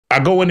I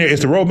go in there.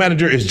 It's the road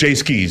manager. It's Jay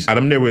Skis.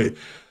 I'm there with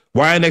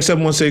YNX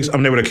 716.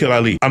 I'm there with Akil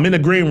Ali. I'm in the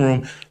green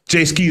room.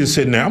 Jay Skis is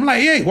sitting there. I'm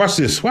like, hey, watch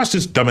this. Watch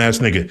this dumbass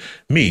nigga.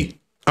 Me.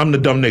 I'm the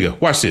dumb nigga.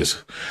 Watch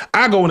this.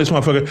 I go in this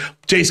motherfucker.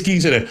 Jay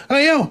Skis in there. I'm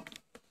like, yo,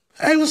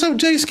 hey, what's up,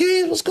 Jay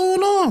Skis? What's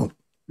going on?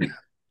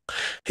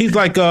 He's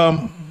like,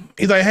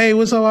 hey,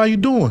 what's up? How you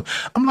doing?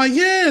 I'm like,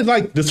 yeah.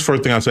 Like, this is the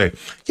first thing I say.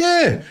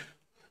 Yeah.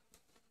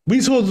 We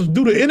supposed to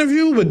do the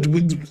interview, but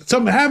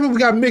something happened. We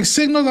got mixed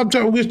signals. I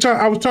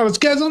was trying to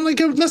schedule. I'm like,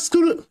 let's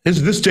do it. This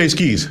is Jay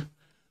Skis.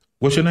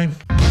 What's your name?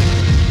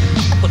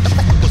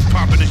 What's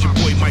poppin'? It's your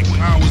boy Mike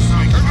Powers.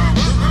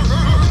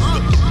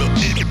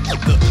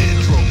 The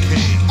intro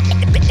king.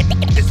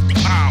 It's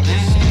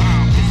Powers.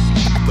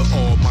 The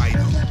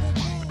Almighty.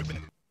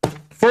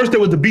 First,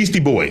 there was the Beastie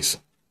Boys,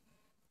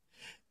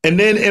 and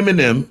then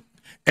Eminem,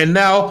 and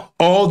now,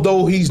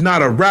 although he's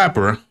not a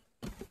rapper,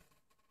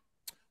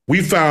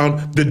 we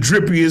found the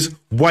drippiest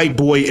white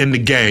boy in the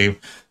game,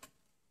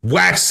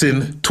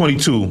 Waxin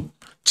 22.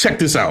 Check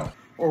this out.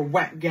 Or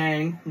Whack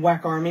Gang,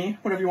 Whack Army,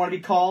 whatever you want to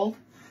be called.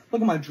 Look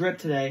at my drip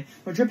today.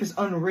 My drip is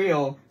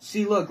unreal.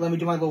 See, look, let me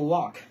do my little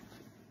walk.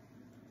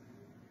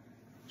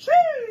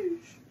 Sheesh!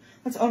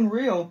 That's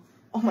unreal.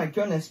 Oh my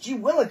goodness, gee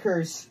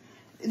willikers.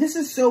 This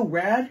is so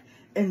rad,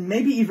 and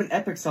maybe even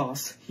epic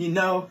sauce. You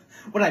know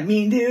what I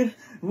mean, dude?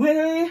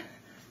 Really?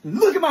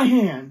 Look at my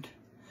hand.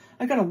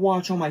 I got a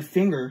watch on my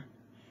finger.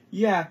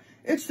 Yeah,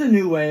 it's the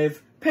new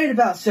wave. Paid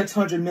about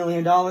 $600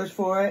 million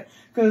for it.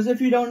 Because if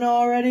you don't know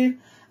already,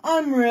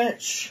 I'm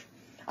rich.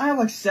 I have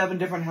like 7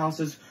 different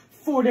houses,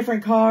 4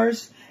 different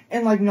cars,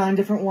 and like 9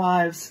 different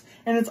wives.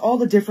 And it's all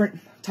the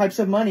different types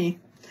of money.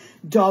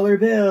 Dollar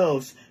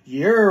bills,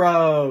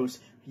 euros,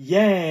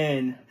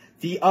 yen,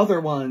 the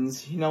other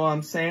ones. You know what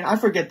I'm saying? I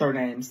forget their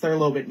names. They're a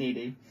little bit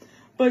needy.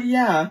 But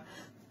yeah,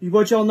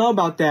 what y'all know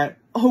about that?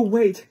 Oh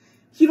wait,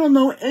 you don't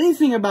know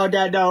anything about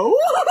that though.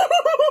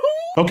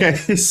 Okay,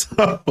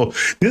 so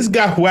this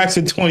guy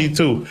Waxin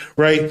 22,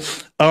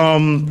 right?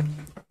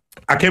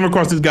 I came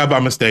across this guy by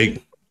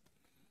mistake.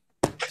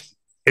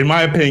 In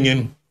my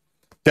opinion,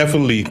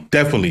 definitely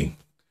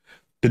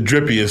the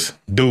drippiest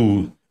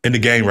dude in the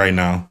game right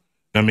now.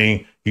 I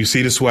mean, you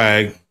see the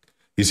swag,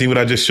 you see what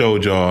I just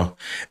showed y'all,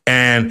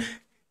 and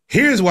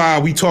here's why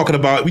we talk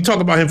about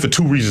him for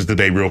 2 reasons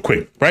today, real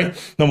quick, right?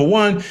 Number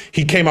one,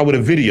 he came out with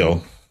a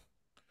video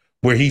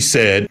where he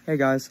said, "Hey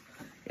guys.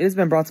 It has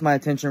been brought to my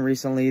attention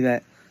recently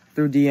that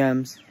through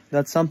DMs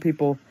that some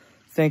people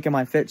think in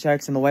my fit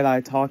checks and the way that I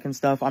talk and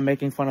stuff, I'm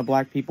making fun of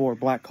black people or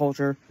black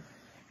culture.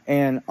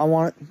 And I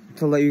want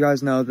to let you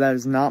guys know that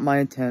is not my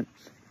intent,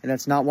 and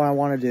that's not what I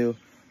want to do,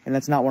 and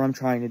that's not what I'm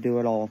trying to do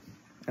at all.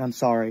 And I'm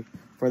sorry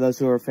for those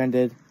who are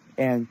offended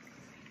and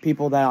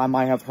people that I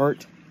might have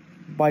hurt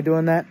by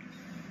doing that.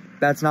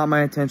 That's not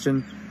my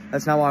intention.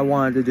 That's not what I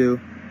wanted to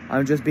do.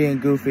 I'm just being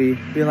goofy,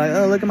 being like,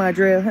 oh, look at my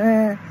drip.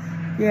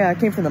 Yeah, I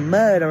came from the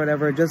mud or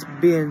whatever, just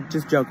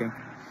joking.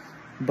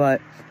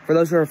 But for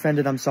those who are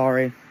offended, I'm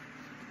sorry.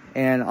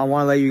 And I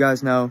want to let you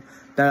guys know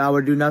that I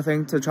would do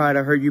nothing to try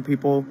to hurt you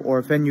people or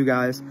offend you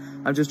guys.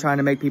 I'm just trying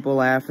to make people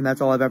laugh, and that's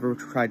all I've ever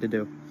tried to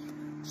do.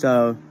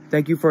 So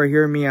thank you for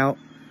hearing me out.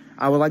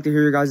 I would like to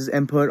hear your guys'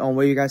 input on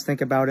what you guys think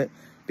about it,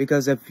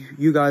 because if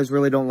you guys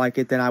really don't like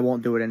it, then I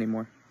won't do it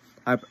anymore.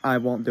 I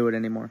won't do it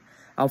anymore.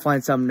 I'll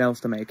find something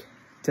else to make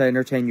to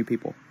entertain you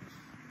people.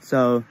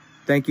 So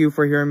thank you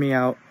for hearing me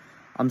out.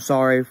 I'm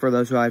sorry for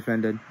those who I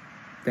offended.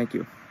 Thank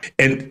you.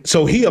 And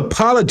so he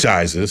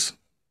apologizes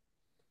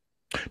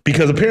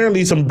because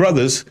apparently some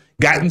brothers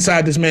got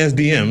inside this man's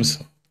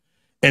DMs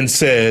and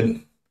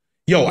said,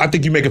 yo, I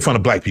think you're making fun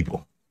of black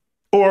people.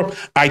 Or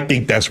I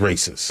think that's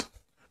racist.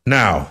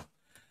 Now,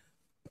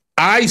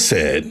 I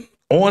said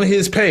on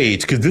his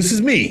page, because this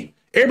is me,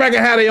 everybody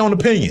can have their own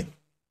opinion.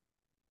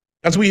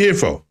 That's what we're here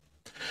for.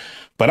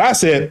 But I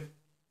said,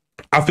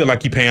 I feel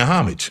like you're paying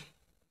homage.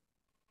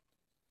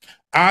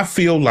 I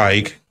feel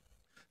like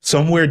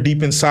somewhere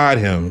deep inside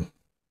him,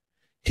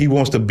 he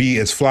wants to be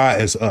as fly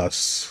as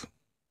us.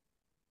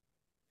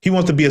 He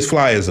wants to be as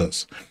fly as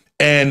us.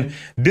 And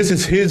this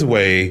is his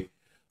way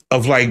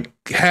of like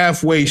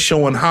halfway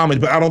showing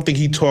homage, but I don't think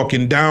he's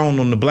talking down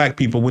on the black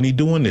people when he's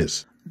doing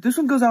this. This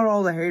one goes out to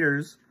all the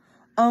haters.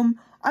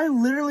 I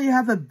literally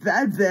have a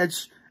bad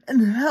bitch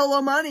and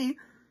hella money.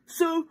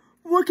 So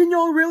what can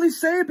y'all really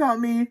say about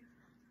me?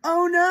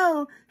 Oh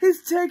no,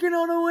 he's taking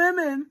on the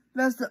women.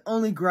 That's the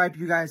only gripe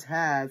you guys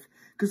have.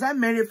 Because I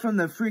made it from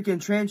the freaking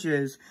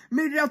trenches.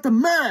 Made it out the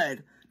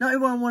mud. Now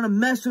everyone want to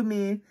mess with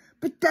me.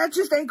 But that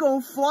just ain't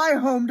gonna fly,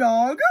 home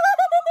dog.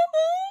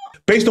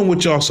 Based on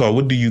what y'all saw,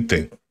 what do you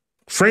think?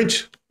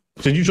 French,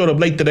 since you showed up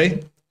late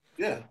today?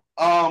 Yeah.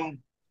 I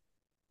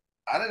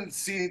didn't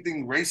see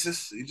anything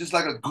racist. He's just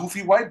like a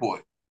goofy white boy.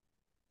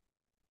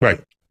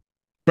 Right.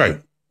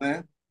 Right.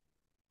 Man.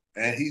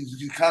 And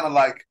he's kind of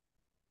like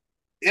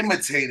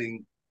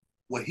imitating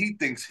what he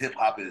thinks hip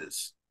hop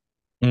is.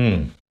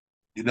 Mm.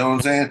 You know what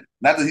I'm saying?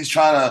 Not that he's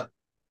trying to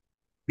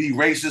be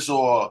racist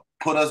or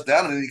put us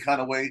down in any kind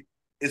of way.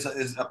 It's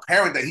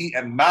apparent that he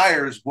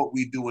admires what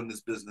we do in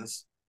this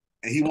business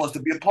and he wants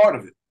to be a part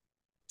of it.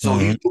 So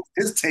he put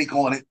his take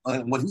on it,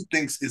 on what he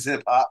thinks is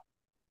hip hop,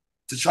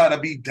 to try to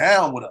be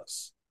down with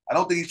us. I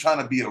don't think he's trying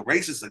to be a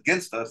racist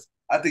against us.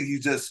 I think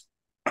he's just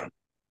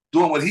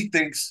doing what he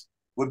thinks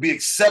would be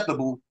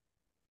acceptable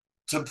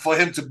for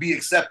him to be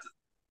accepted.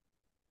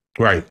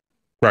 Right.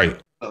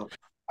 So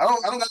I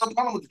don't got no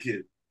problem with the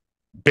kid.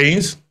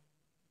 Beanz?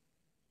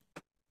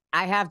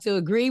 I have to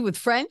agree with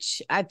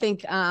French. I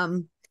think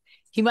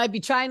he might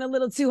be trying a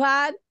little too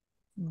hard,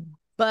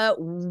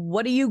 but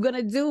what are you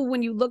gonna do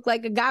when you look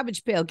like a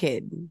garbage pail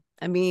kid?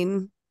 I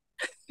mean,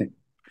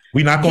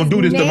 we're not gonna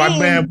do this to my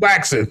man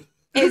Waxon.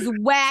 Is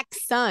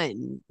Wax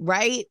Son,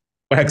 right?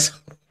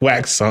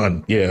 Wax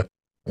Son, yeah.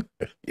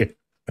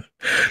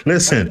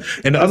 Listen,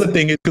 and the other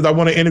thing is, because I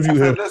want to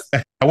interview him.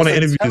 I want to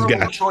interview this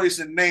guy. Choice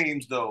in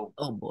names, though.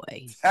 Oh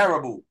boy,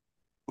 terrible.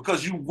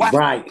 Because you Wax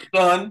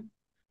Son.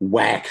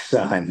 Wax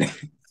Son.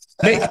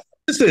 Hey,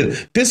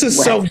 listen, this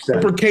is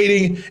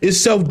self-deprecating. It's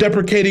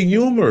self-deprecating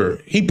humor.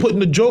 He putting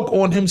the joke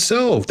on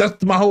himself.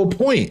 That's my whole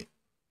point,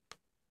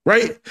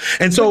 right?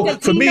 And so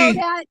for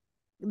me,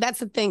 that's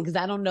the thing, because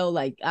I don't know.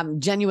 Like, I'm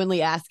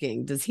genuinely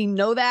asking, does he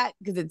know that?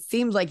 Because it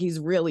seems like he's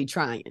really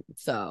trying.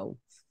 So,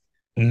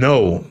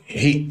 no,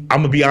 I'm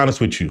gonna be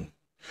honest with you.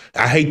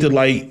 I hate to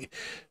like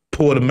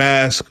pull the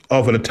mask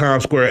off of the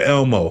Times Square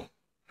Elmo.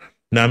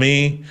 Know what I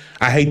mean?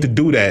 I hate to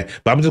do that,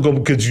 but I'm just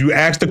going, because you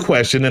asked the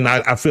question and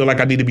I feel like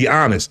I need to be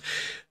honest.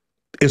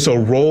 It's a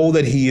role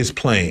that he is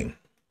playing.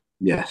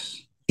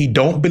 Yes. He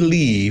don't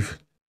believe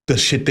the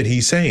shit that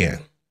he's saying.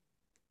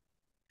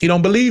 He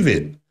don't believe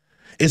it.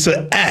 It's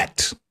an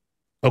act.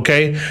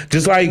 Okay?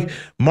 Just like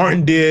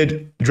Martin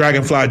did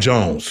Dragonfly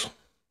Jones.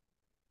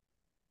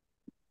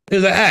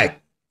 It's an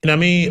act. You know what I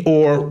mean?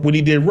 Or when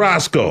he did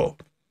Roscoe.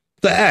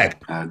 It's an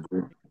act. I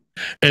agree.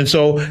 And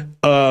so,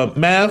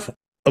 Mav,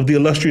 of the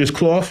illustrious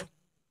cloth?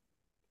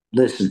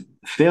 Listen,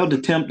 failed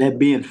attempt at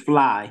being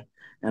fly,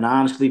 and I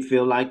honestly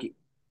feel like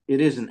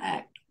it is an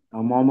act.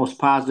 I'm almost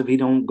positive he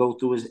don't go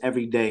through his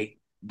everyday,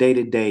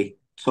 day-to-day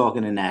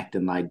talking and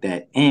acting like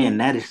that. And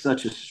that is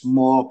such a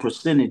small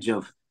percentage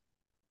of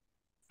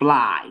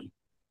fly.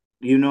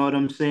 You know what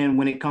I'm saying?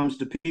 When it comes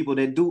to people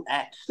that do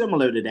act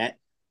similar to that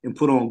and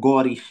put on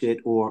gaudy shit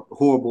or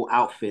horrible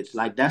outfits.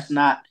 Like, that's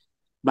not,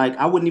 like,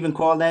 I wouldn't even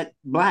call that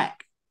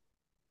black.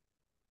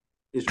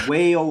 It's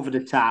way over the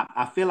top.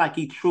 I feel like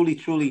he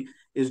truly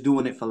is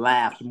doing it for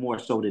laughs more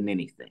so than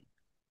anything.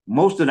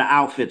 Most of the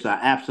outfits are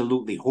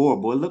absolutely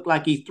horrible. It looked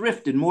like he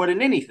thrifted more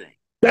than anything.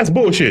 That's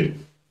bullshit.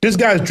 This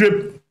guy's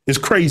drip is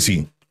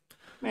crazy.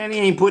 Man, he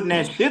ain't putting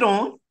that shit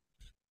on.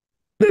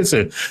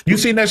 Listen, you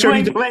seen that shirt?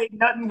 He ain't played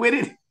nothing with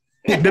it.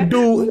 The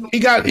dude, he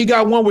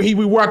got one where he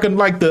was rocking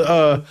like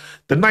the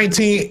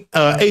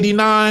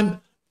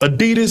 1989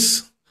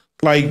 Adidas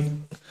like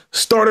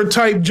starter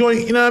type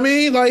joint. You know what I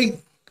mean? Like.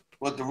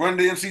 What, the Run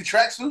DMC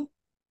tracksuit?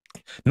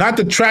 Not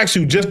the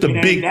tracksuit, just the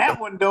big. That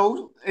one,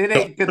 though. It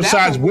ain't.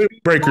 Besides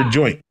windbreaker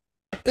joint.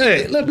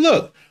 Hey,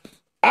 look.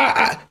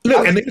 I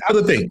look, and the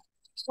other thing.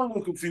 I'm a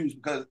little confused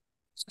because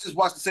I just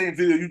watched the same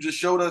video you just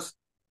showed us,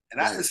 and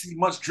I didn't see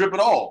much drip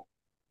at all.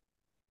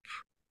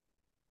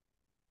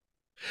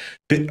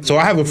 So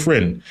I have a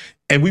friend,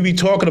 and we be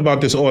talking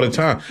about this all the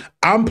time.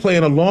 I'm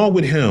playing along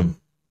with him.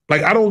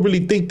 Like, I don't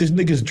really think this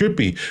nigga's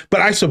drippy, but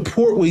I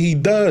support what he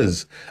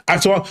does.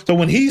 So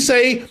when he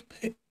say,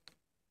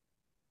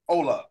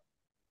 hold up,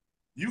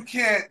 you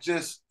can't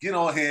just get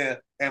on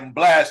here and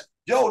blast,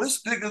 yo,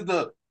 this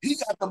nigga, he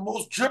got the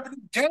most drip in the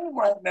game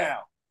right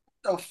now.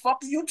 What the fuck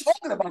are you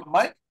talking about,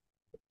 Mike?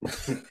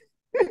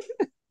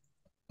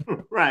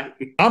 Right.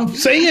 I'm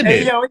saying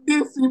it. Yo, it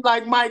did seem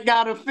like Mike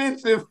got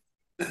offensive.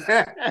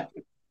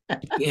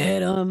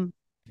 Get him.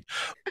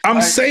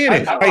 I'm saying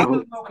it. I was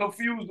a little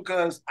confused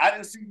because I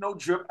didn't see no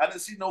drip. I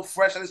didn't see no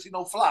fresh. I didn't see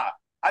no fly.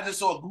 I just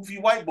saw a goofy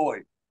white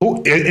boy.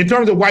 In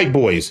terms of white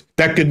boys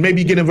that could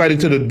maybe get invited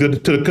to the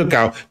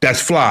cookout,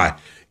 that's fly.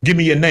 Give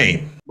me your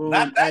name.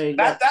 Not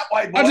that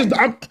white boy.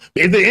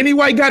 Is there any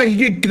white guy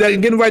that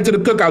can get invited to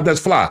the cookout that's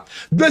fly?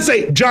 Let's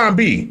say John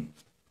B.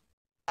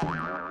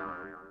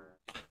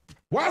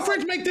 Why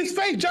French make this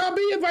fake? John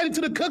B invited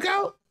to the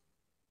cookout?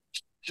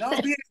 John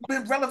B ain't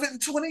been relevant in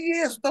 20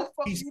 years. What the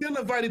fuck? He's still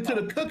invited to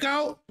the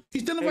cookout.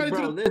 He's still invited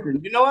to the. Listen,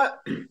 you know what?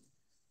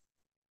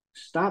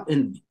 Stop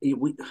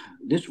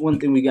this one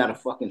thing we gotta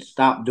fucking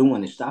stop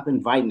doing is stop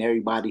inviting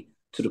everybody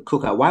to the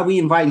cookout. Why are we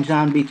inviting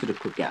John B to the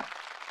cookout?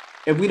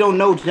 If we don't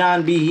know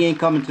John B, he ain't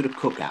coming to the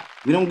cookout.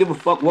 We don't give a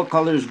fuck what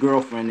color his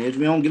girlfriend is.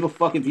 We don't give a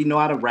fuck if he know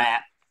how to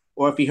rap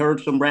or if he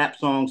heard some rap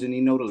songs and he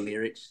know the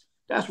lyrics.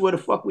 That's where the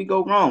fuck we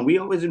go wrong. We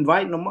always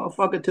inviting a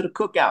motherfucker to the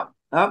cookout.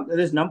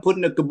 Listen, I'm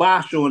putting the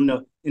kibosh on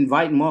the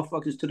inviting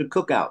motherfuckers to the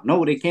cookout.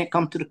 No, they can't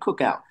come to the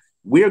cookout.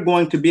 We're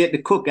going to be at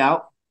the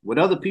cookout with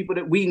other people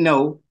that we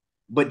know,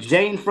 but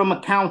Jane from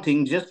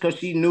accounting, just because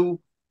she knew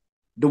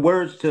the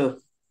words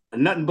to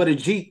nothing but a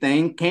G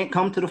thing, can't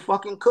come to the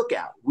fucking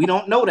cookout. We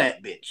don't know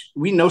that bitch.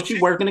 We know she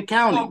working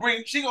accounting.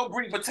 She gonna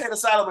bring potato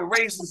salad with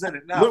raisins in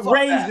it. Now, with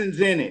raisins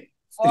in it.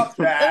 Fuck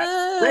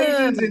that.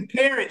 Raisins and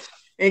carrots.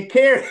 And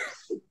carrots.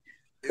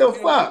 The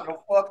fuck? Get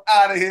the fuck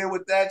out of here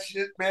with that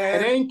shit,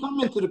 man. It ain't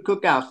coming to the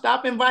cookout.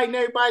 Stop inviting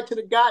everybody to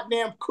the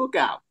goddamn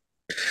cookout.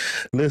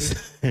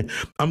 Listen,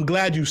 I'm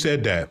glad you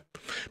said that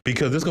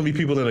because there's going to be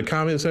people in the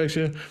comment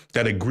section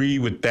that agree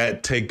with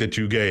that take that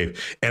you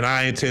gave. And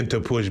I intend to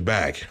push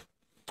back.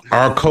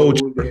 Our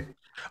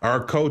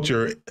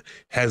culture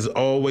has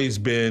always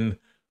been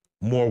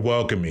more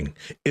welcoming.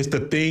 It's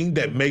the thing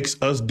that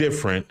makes us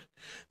different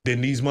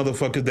than these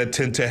motherfuckers that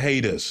tend to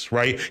hate us,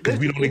 right? Because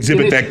we don't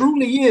exhibit that. It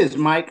truly is,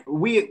 Mike.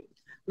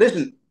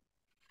 Listen,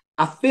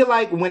 I feel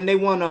like when they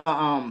want to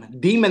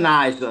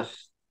demonize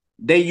us,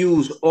 they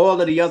use all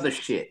of the other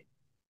shit.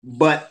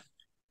 But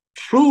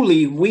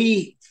truly,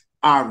 we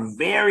are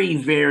very,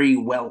 very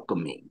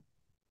welcoming.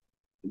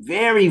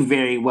 Very,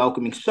 very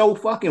welcoming. So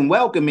fucking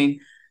welcoming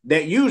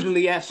that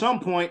usually at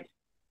some point,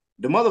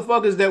 the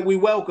motherfuckers that we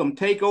welcome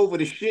take over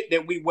the shit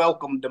that we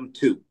welcomed them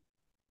to.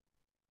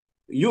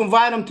 You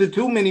invite them to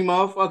too many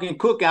motherfucking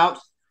cookouts,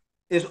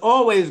 it's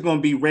always going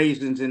to be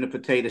raisins in the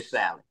potato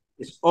salad.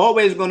 It's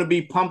always going to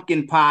be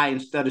pumpkin pie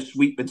instead of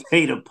sweet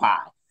potato pie.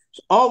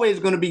 It's always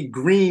going to be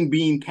green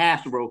bean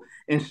casserole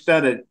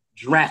instead of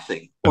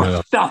dressing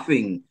or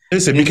stuffing.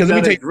 Listen, because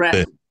let me take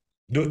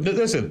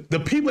listen, the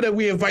people that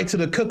we invite to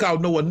the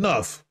cookout know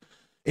enough.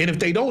 And if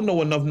they don't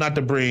know enough not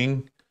to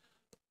bring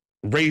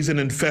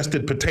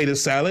raisin-infested potato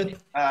salad.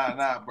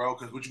 Nah, bro,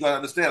 because what you got to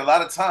understand, a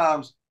lot of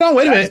times. No,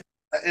 wait a minute.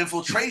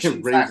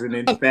 Infiltration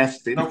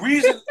raisin-infested.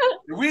 The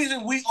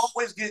reason we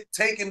always get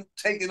taken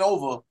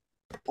over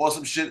or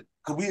some shit,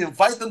 because we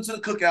invite them to the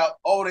cookout.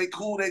 Oh, they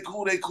cool.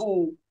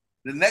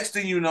 The next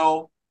thing you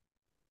know,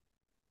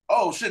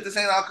 oh shit, this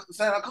ain't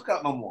our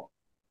cookout no more.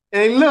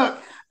 Hey, look,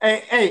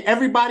 hey,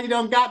 everybody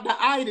done got the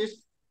itis.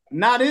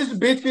 Now this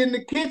bitch in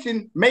the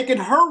kitchen making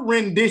her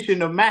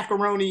rendition of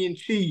macaroni and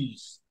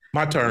cheese.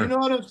 My turn. You know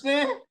what I'm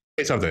saying?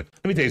 Let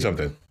me tell you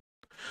something.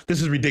 This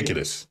is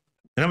ridiculous.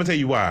 And I'm going to tell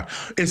you why.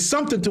 It's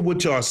something to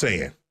what y'all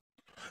saying.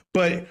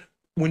 But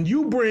when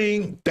you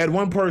bring that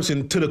one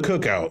person to the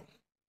cookout,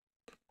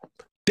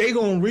 they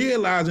going to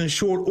realize in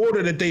short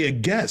order that they a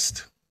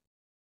guest.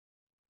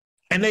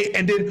 And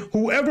then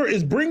whoever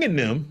is bringing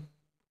them,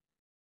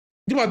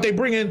 they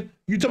bringing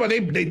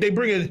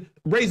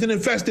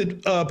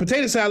raisin-infested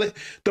potato salad.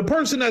 The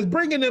person that's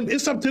bringing them,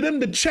 it's up to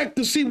them to check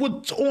to see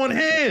what's on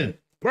hand.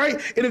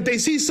 Right? And if they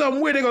see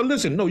something weird, they're going to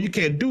listen. No, you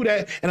can't do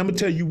that. And I'm going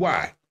to tell you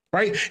why.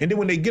 Right? And then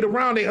when they get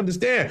around, they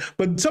understand.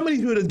 But some of these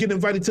people that get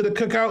invited to the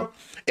cookout,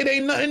 it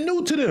ain't nothing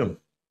new to them.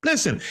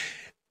 Listen,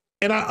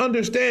 and I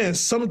understand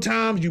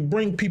sometimes you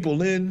bring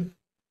people in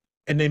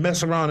and they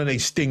mess around and they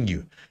sting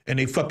you and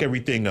they fuck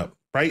everything up.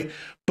 Right?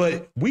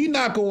 But we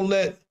not going to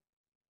let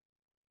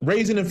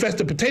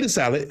raisin-infested potato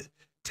salad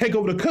take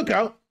over the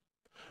cookout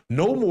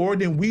no more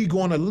than we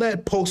going to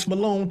let Post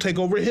Malone take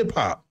over hip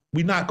hop.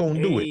 We not going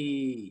to do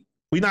it.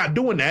 We're not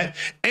doing that.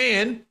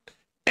 And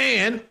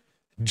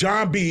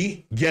John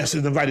B, yes,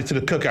 is invited to the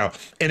cookout.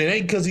 And it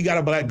ain't because he got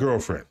a black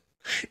girlfriend.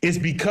 It's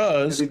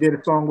because he did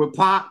a song with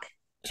Pac.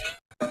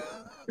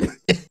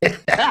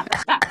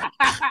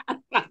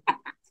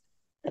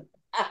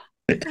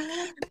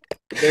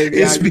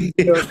 It's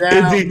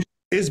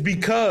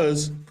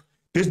because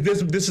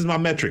this is my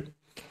metric.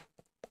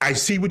 I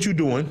see what you're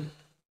doing.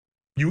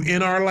 You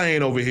in our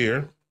lane over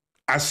here.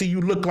 I see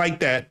you look like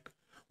that.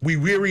 We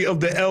weary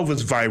of the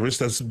Elvis virus.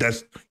 That's you know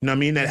what I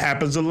mean? That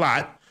happens a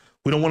lot.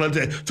 We don't want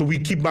to, so we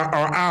keep our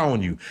eye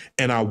on you.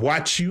 And I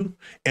watch you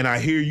and I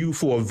hear you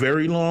for a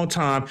very long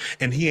time.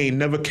 And he ain't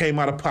never came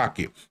out of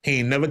pocket. He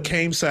ain't never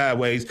came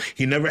sideways.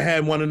 He never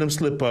had one of them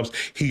slip ups.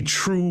 He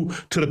true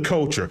to the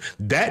culture.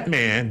 That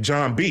man,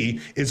 John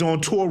B, is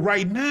on tour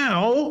right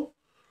now,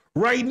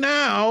 right?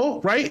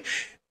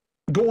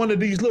 Going to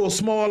these little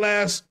small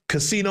ass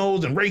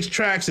casinos and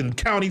racetracks and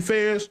county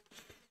fairs.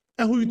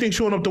 And who you think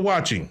showing up to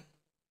watching?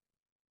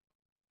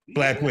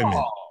 Black women.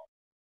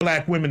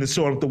 Black women that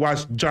showing up to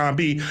watch John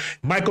B.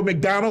 Michael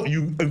McDonald,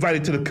 you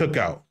invited to the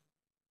cookout.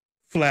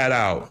 Flat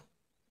out.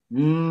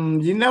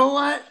 You know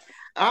what?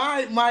 All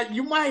right, Mike,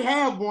 you might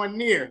have one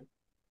near.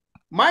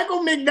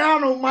 Michael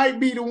McDonald might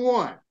be the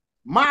one.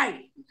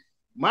 Mike,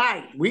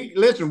 we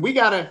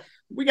gotta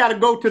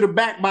go to the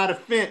back by the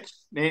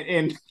fence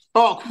and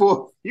talk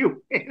for a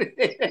few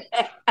minutes.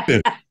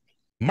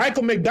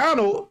 Michael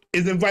McDonald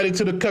is invited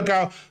to the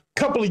cookout.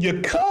 Couple of your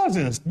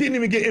cousins didn't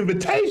even get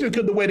invitations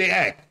because of the way they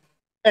act.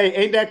 Hey,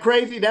 ain't that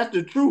crazy? That's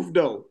the truth,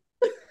 though.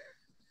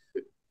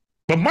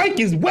 But Mike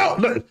is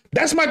look,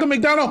 that's Michael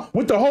McDonald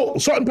with the whole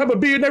salt and pepper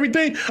beard and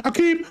everything. I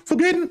keep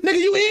forgetting, nigga,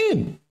 you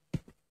in.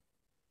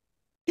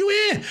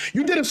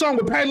 You did a song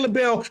with Patti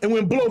LaBelle and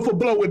went blow for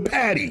blow with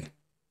Patti.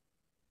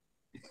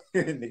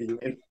 Nigga, you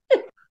in.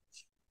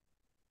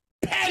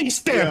 Patti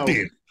stamped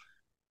it.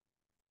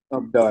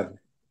 I'm done.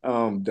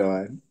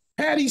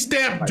 Patti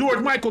stamped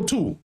George Michael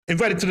too.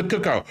 Invited to the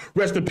cookout.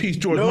 Rest in peace,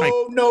 George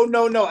Michael. No.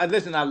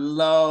 Listen, I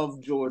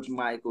love George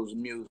Michael's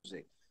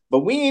music, but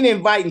we ain't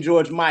inviting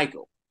George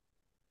Michael.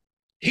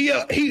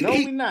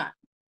 We're not.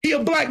 He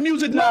a black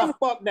music lover.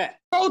 Fuck that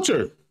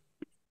Culture.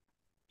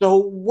 So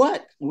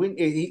what?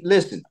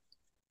 Listen,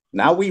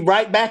 Now we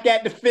right back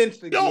at the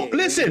fence again. Yo,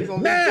 listen,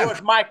 Mav.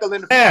 George Michael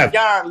in the front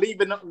yard,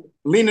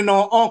 leaning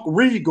on Uncle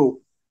Regal.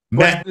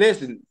 But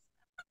listen,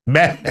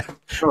 Mav,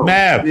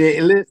 yeah,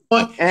 he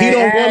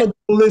don't want to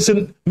go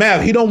listen.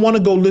 Mav, he don't want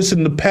to go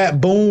listen to Pat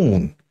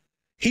Boone.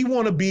 He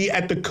want to be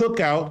at the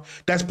cookout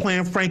that's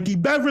playing Frankie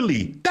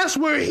Beverly. That's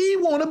where he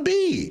want to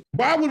be.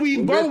 Why would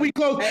we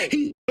close?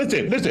 Hey,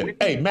 listen.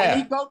 Hey,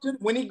 Mav.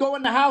 When he go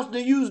in the house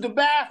to use the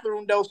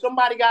bathroom, though,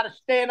 somebody got to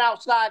stand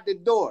outside the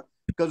door.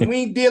 Because we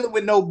ain't dealing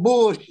with no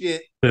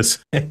bullshit.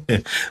 Listen.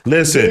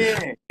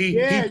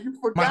 You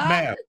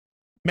forgot.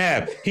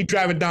 Mav, he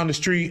driving down the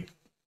street.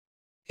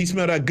 He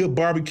smell that good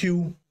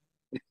barbecue.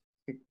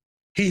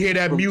 He hear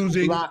that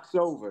music. Blocks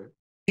over.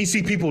 He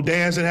see people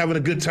dancing, having a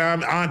good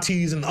time.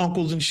 Aunties and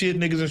uncles and shit.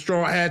 Niggas in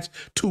straw hats.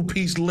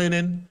 2-piece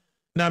linen.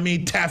 Know what I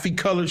mean? Taffy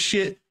colored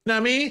shit. Know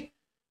what I mean?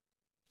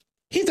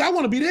 I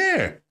want to be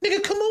there.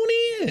 Nigga, come on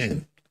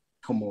in.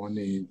 Come on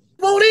in.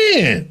 Come on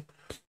in.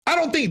 I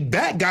don't think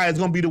that guy is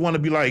gonna be the one to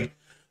be like,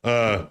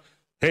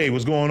 hey,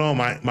 what's going on,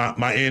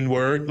 my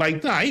N-word?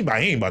 Like, nah, he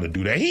ain't about to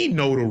do that. He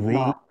know the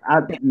rule.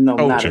 No,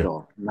 not at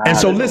all.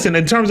 Listen,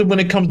 in terms of when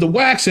it comes to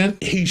waxing,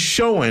 he's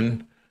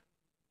showing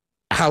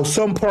how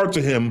some parts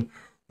of him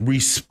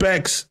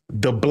respects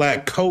the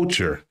black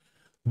culture,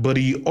 but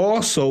he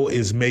also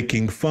is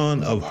making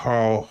fun of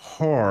how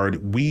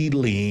hard we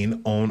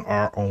lean on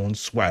our own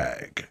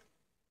swag.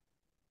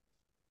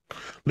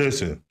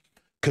 Listen,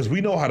 because we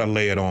know how to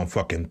lay it on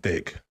fucking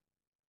thick.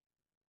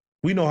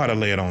 We know how to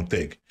lay it on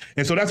thick.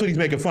 And so that's what he's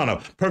making fun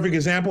of. Perfect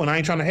example, and I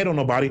ain't trying to hate on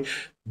nobody.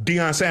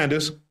 Deion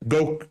Sanders,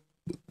 go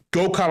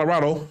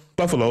Colorado,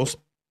 Buffaloes.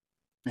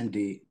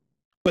 Indeed.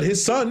 But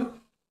his son,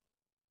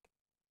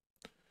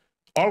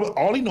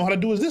 all he know how to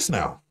do is this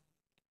now.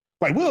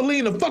 Like, we'll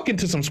lean the fuck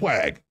into some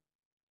swag.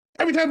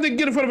 Every time they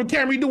get in front of a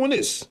camera, he doing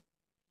this.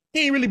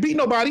 He ain't really beat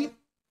nobody.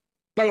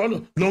 Like,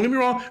 don't get me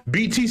wrong,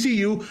 beat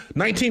TCU,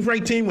 19th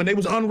ranked team when they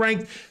was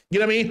unranked, you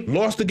know what I mean?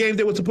 Lost the games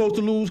they were supposed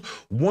to lose,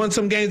 won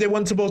some games they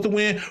wasn't supposed to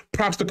win.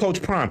 Props to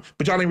Coach Prime,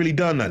 but y'all ain't really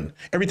done nothing.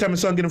 Every time his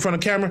son get in front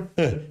of camera,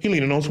 he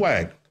leaning on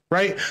swag,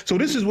 right? So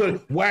this is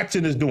what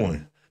Waxing is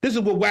doing. This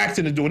is what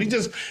Waxing is doing. He's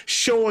just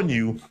showing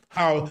you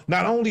how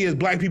not only is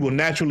black people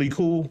naturally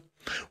cool,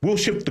 we'll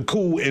shift the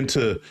cool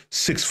into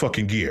 6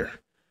 fucking gear.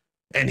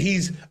 And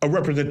he's a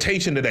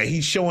representation of that.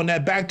 He's showing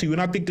that back to you,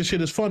 and I think this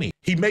shit is funny.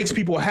 He makes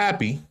people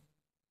happy.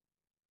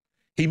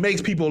 He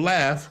makes people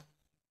laugh.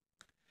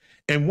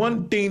 And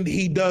one thing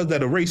he does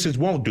that a racist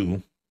won't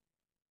do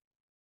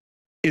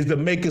is to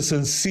make a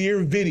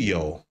sincere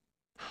video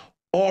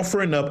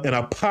offering up an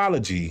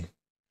apology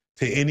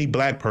to any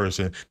black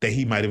person that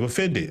he might have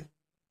offended.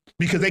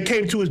 Because they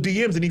came to his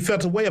DMs and he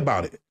felt a way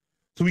about it.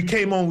 So he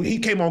came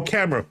on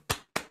camera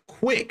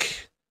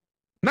quick.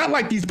 Not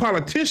like these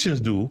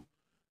politicians do,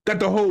 that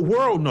the whole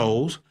world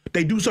knows.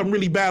 They do something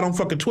really bad on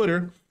fucking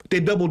Twitter. They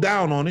double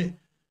down on it.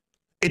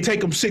 It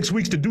take them 6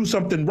 weeks to do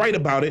something right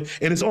about it,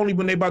 and it's only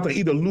when they about to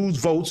either lose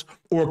votes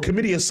or a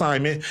committee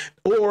assignment,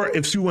 or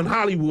if you in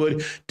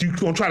Hollywood, you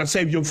gonna try to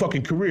save your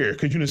fucking career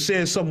because you done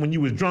said something when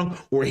you was drunk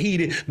or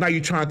heated. Now you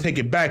trying to take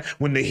it back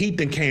when the heat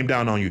then came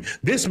down on you.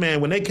 This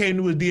man, when they came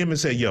to his DM and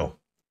said, "Yo,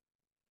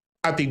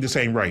 I think this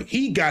ain't right,"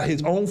 he got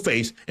his own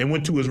face and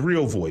went to his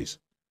real voice,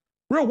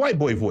 real white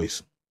boy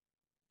voice,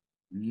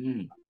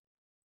 and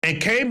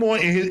came on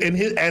in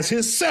his as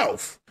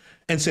himself.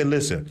 And said,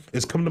 listen,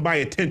 it's come to my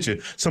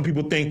attention. Some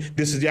people think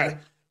this is,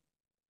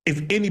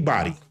 if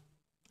anybody,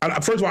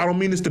 first of all, I don't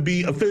mean this to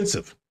be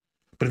offensive,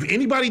 but if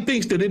anybody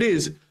thinks that it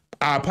is,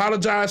 I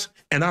apologize,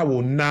 and I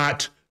will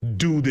not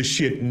do this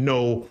shit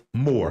no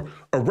more.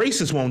 A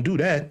racist won't do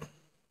that.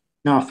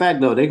 No, in fact,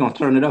 though, they're going to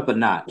turn it up a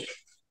notch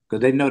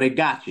because they know they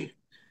got you.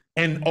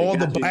 And all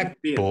the black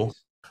people,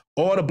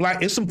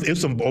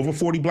 it's some over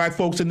 40 black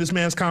folks in this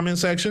man's comment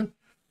section.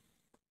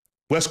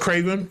 Wes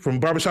Craven from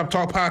Barbershop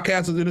Talk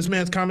Podcast is in this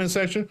man's comment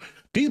section.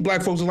 These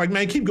black folks are like,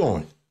 man, keep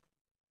going.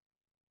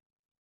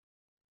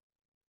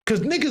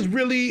 Because niggas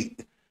really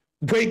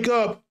wake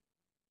up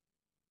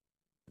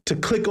to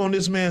click on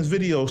this man's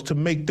videos to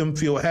make them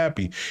feel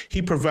happy.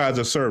 He provides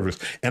a service,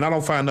 and I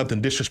don't find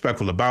nothing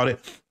disrespectful about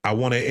it. I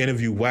want to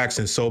interview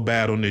Waxing so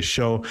bad on this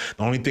show.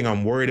 The only thing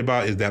I'm worried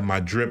about is that my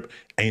drip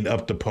ain't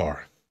up to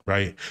par,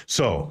 right?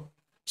 So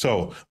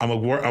I'm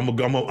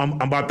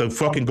about to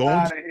fucking go.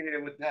 Out of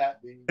here with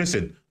that, man.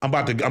 Listen, I'm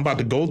about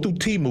to go through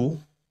Temu,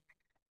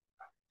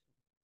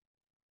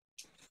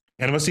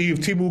 and I'm gonna see if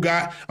Temu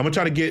I'm gonna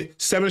try to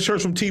get 7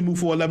 shirts from Temu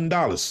for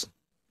 $11.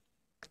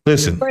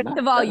 Listen. First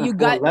of all, you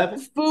got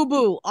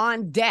FUBU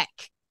on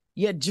deck.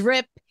 Your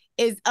drip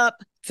is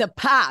up to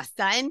par,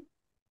 son.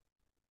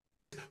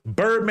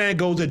 Birdman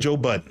goes at Joe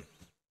Budden.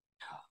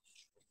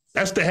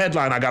 That's the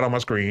headline I got on my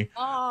screen.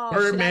 Oh,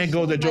 Birdman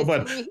goes at Joe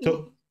Budden.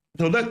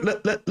 So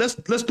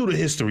let's do the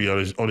history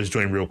on this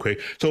joint real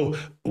quick. So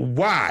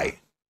why?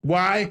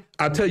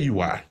 I'll tell you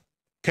why.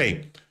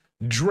 Okay,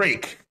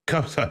 Drake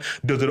comes up.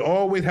 Does it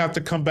always have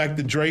to come back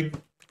to Drake?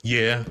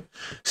 Yeah.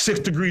 6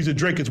 Degrees of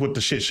Drake is what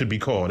the shit should be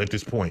called at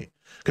this point.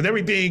 Because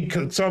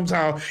everything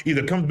somehow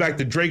either comes back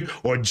to Drake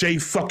or Jay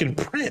fucking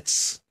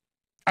Prince.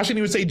 I shouldn't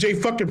even say Jay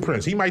fucking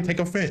Prince. He might take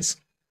offense.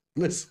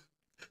 Listen.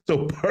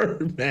 So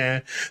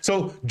Birdman.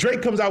 So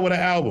Drake comes out with an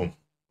album.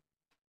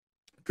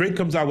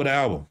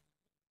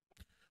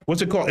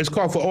 What's it called? It's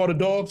called For All the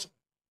Dogs.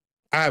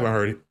 I haven't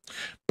heard it,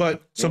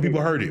 but some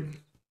people heard it.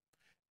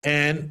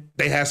 And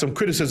they had some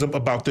criticism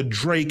about the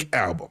Drake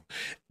album.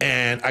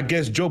 And I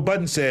guess Joe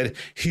Budden said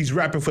he's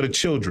rapping for the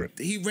children.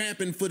 He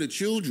rapping for the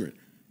children.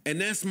 And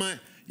that's my,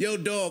 yo,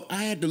 dog,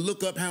 I had to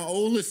look up how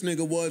old this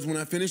nigga was when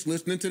I finished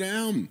listening to the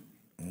album.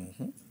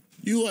 Mm-hmm.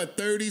 You are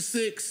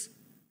 36.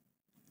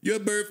 Your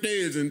birthday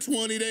is in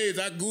 20 days.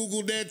 I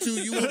Googled that too.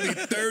 You only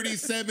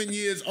 37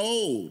 years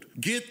old.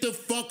 Get the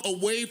fuck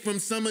away from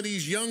some of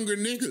these younger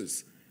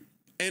niggas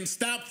and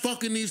stop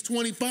fucking these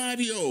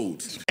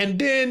 25-year-olds. And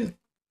then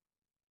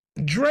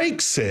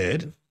Drake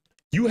said,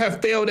 you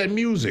have failed at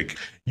music.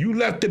 You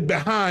left it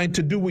behind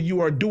to do what you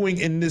are doing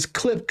in this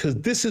clip because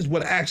this is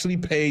what actually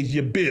pays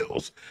your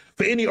bills.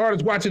 For any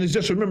artist watching this,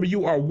 just remember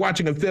you are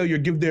watching a failure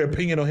give their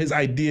opinion on his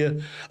idea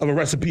of a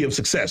recipe of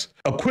success.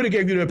 A critic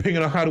gave you their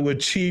opinion on how to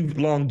achieve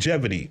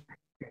longevity.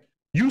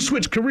 You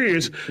switch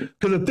careers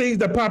because the things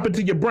that pop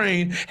into your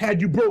brain had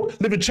you broke,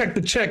 living check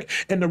to check,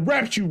 and the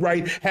raps you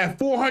write have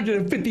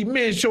 450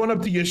 men showing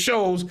up to your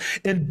shows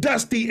in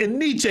Dusty and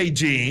Nietzsche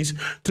jeans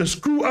to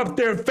screw up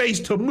their face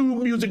to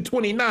Mood Music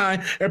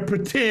 29 and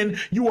pretend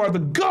you are the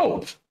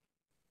GOAT.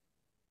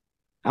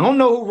 I don't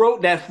know who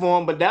wrote that for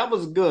him, but that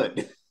was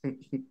good.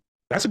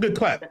 That's a good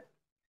clap.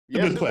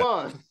 Yes, it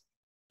was.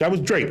 That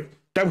was Drake.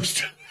 That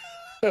was.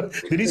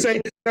 Did he say?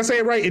 Did I say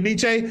it right? In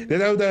Nietzsche? Did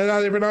that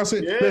how they pronounce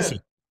it? Yeah. Listen.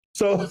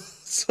 So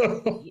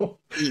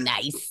Be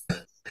nice.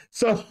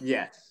 So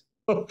yes.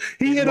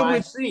 He hit him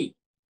with NYC.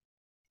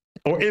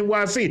 Or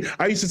NYC.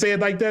 I used to say it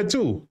like that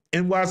too.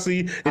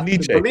 NYC and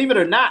Nietzsche. Believe it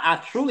or not, I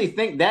truly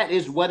think that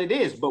is what it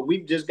is. But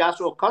we've just got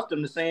so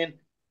accustomed to saying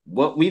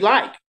what we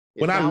like.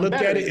 When I look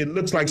at it, it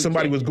looks like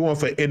somebody was going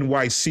for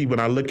NYC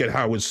when I look at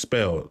how it's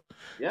spelled.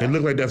 Yeah. It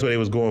looked like that's what they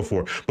was going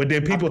for. But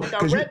then people,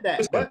 I read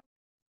that.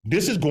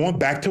 This is going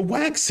back to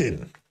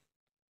waxing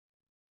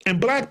and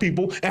black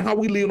people and how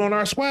we live on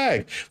our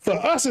swag. For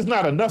us, it's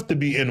not enough to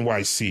be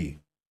NYC.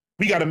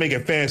 We got to make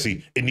it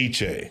fancy in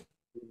Nietzsche.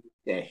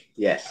 Yeah,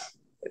 yes.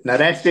 Now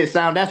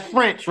that's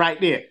French right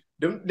there.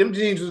 Them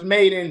jeans was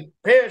made in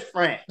Paris,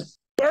 France.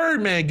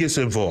 Birdman gets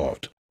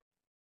involved,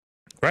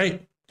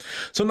 right?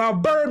 So now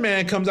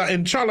Birdman comes out,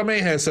 and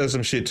Charlamagne has said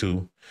some shit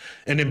too.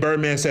 And then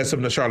Birdman said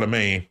something to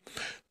Charlamagne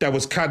that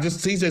was kind of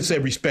just, he just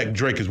said respect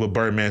Drake is what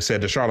Birdman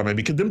said to Charlamagne,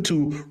 because them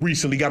two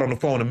recently got on the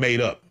phone and made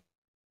up,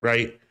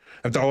 right?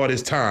 After all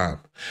this time.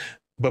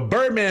 But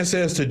Birdman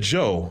says to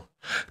Joe,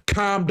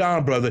 calm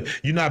down, brother.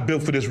 You're not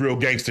built for this real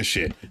gangster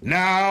shit.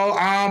 Now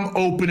I'm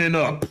opening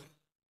up.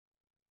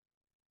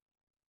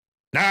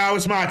 Now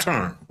it's my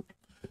turn.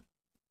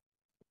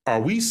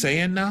 Are we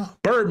saying now?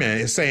 Birdman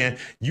is saying,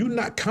 you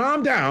not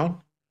calm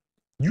down.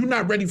 You're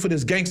not ready for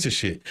this gangster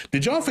shit.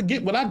 Did y'all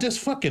forget what I just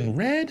fucking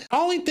read? The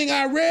only thing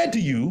I read to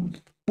you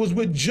was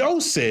what Joe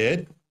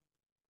said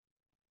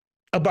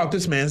about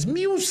this man's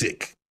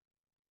music.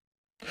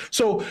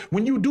 So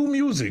when you do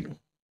music,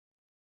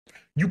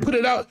 you put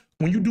it out.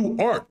 When you do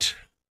art,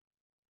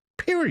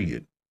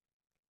 period.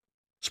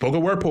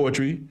 Spoken word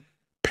poetry,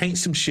 paint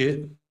some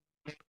shit,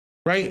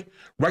 right?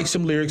 Write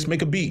some lyrics,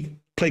 make a beat,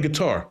 play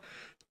guitar.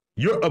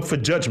 You're up for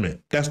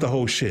judgment. That's the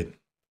whole shit.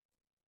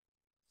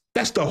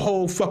 That's the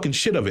whole fucking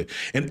shit of it.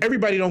 And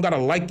everybody don't gotta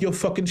like your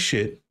fucking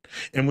shit.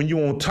 And when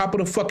you're on top of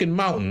the fucking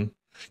mountain,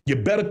 you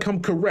better come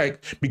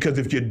correct, because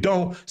if you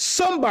don't,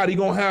 somebody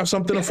gonna have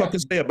something to fucking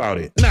say about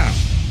it. Now,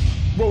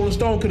 Rolling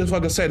Stone could have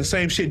fucking said the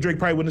same shit. Drake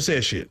probably wouldn't have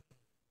said shit.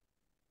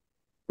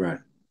 Right.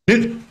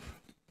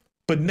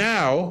 But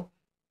now,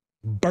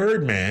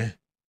 Birdman,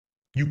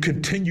 you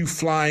continue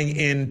flying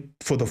in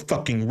for the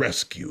fucking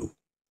rescue.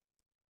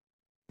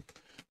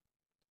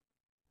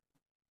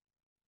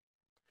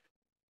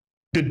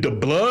 Did the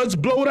Bloods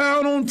blow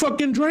down on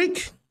fucking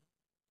Drake?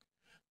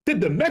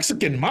 Did the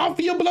Mexican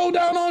Mafia blow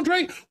down on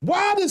Drake?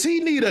 Why does he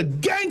need a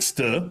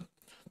gangster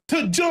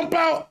to jump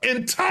out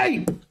and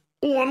type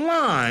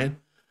online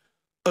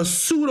a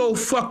pseudo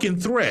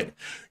fucking threat?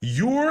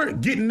 You're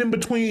getting in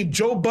between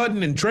Joe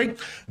Budden and Drake.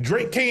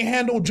 Drake can't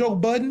handle Joe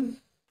Budden.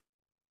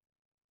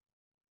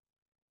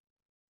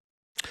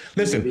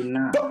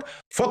 Listen,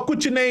 fuck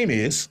what your name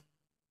is.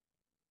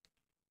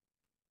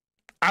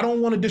 I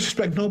don't want to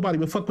disrespect nobody,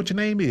 but fuck what your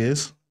name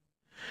is.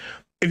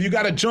 If you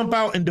got to jump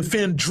out and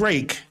defend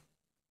Drake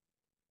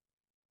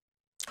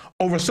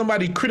over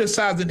somebody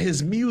criticizing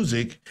his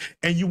music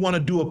and you want to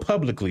do it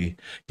publicly,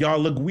 y'all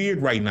look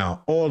weird right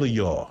now, all of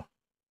y'all.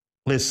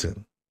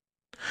 Listen,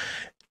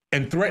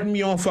 and threaten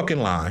me on fucking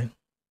line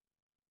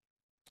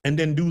and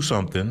then do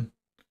something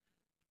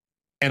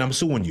and I'm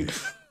suing you.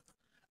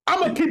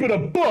 I'm going to keep it a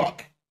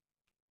buck.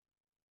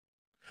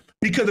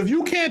 Because if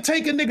you can't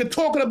take a nigga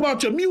talking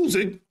about your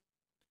music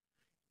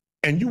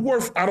and you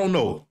worth, I don't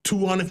know,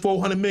 200,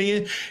 400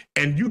 million,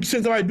 and you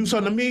send somebody to do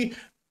something to me,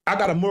 I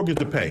got a mortgage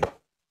to pay.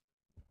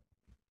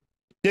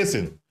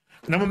 Listen,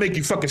 and I'm gonna make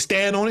you fucking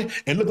stand on it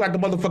and look like a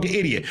motherfucking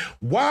idiot.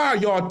 Why are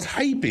y'all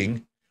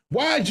typing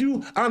Why'd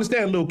you? I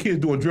understand little kids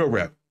doing drill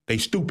rap. They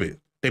stupid.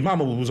 Their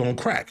mama was on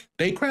crack.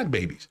 They crack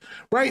babies,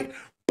 right?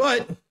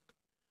 But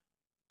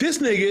this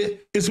nigga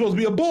is supposed to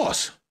be a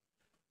boss.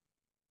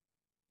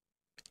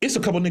 It's a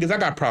couple niggas I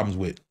got problems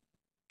with.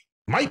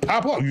 Might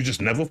pop up. You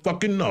just never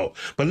fucking know.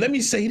 But let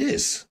me say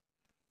this.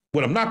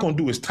 What I'm not going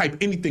to do is type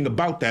anything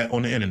about that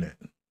on the internet.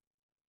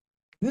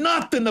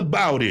 Nothing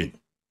about it.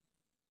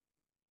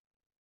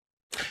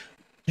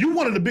 You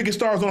one of the biggest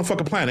stars on the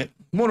fucking planet.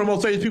 One of the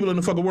most famous people in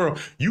the fucking world.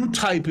 You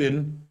type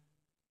in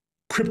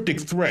cryptic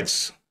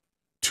threats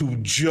to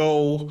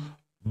Joe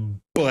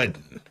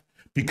Budden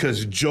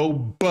because Joe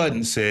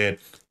Budden said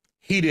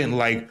he didn't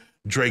like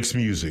Drake's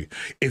music.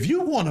 If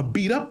you want to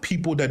beat up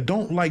people that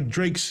don't like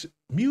Drake's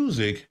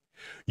music,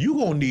 you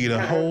gonna need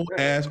a whole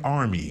ass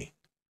army.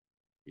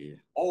 Yeah.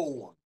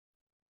 Oh.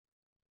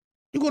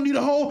 You're gonna need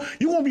a whole,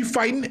 you're gonna be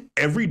fighting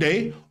every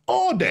day,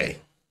 all day.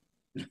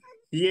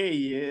 Yeah,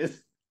 he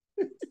is.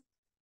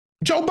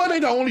 Joe Budden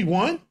ain't the only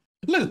one.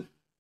 Listen,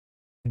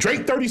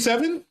 Drake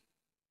 37,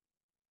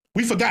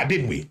 we forgot,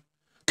 didn't we?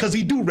 Because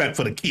he do rap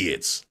for the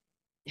kids.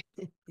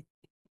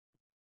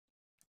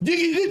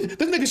 This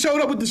nigga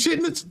showed up with the shit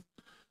in it.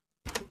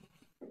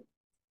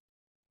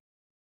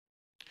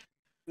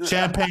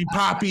 Champagne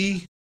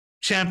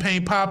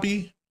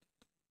Poppy.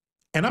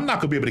 And I'm not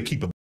gonna be able to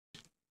keep a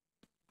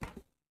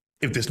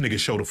if this nigga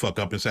show the fuck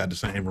up inside the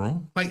same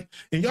room. Like,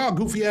 and y'all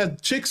goofy ass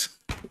chicks.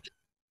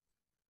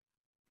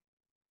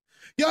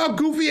 Y'all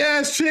goofy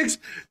ass chicks,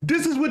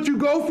 this is what you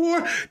go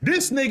for?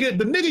 This nigga,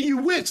 the nigga you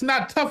with's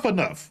not tough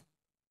enough.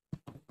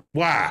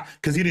 Why?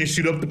 Because he didn't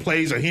shoot up the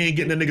place or he ain't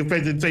getting the nigga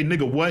face and say,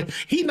 nigga, what?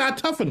 He not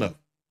tough enough.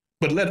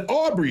 But let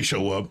Aubrey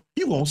show up,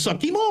 you gonna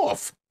suck him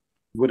off.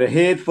 With a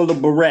head full of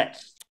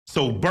barrettes.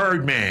 So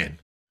Birdman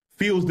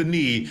feels the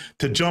need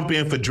to jump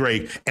in for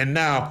Drake. And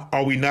now,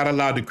 are we not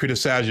allowed to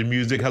criticize your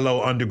music?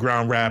 Hello,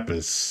 underground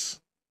rappers.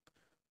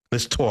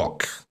 Let's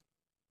talk.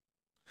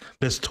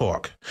 Let's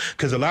talk.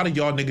 Because a lot of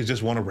y'all niggas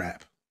just want to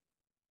rap.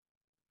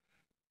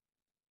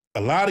 A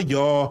lot of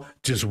y'all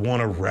just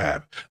want to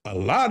rap. A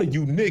lot of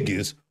you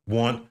niggas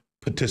want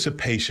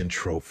participation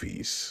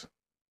trophies.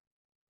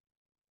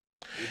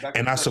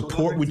 And I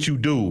support what you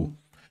do.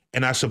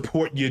 And I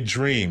support your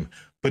dream.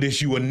 But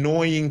it's you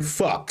annoying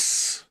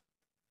fucks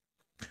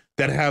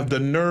that have the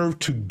nerve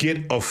to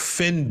get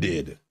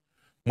offended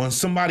when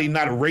somebody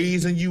not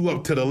raising you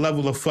up to the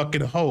level of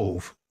fucking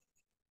Hove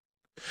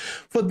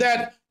for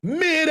that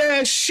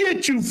mid-ass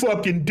shit you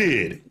fucking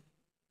did.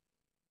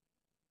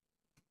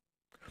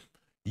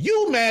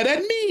 You mad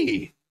at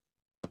me.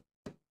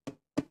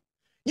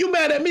 You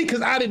mad at me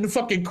because I didn't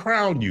fucking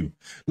crown you.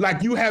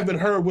 Like you haven't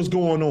heard what's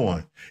going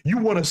on. You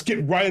want to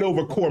skip right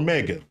over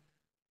Cormega.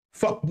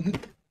 Fuck,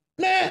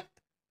 man.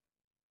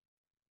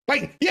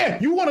 Like, yeah,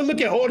 you want to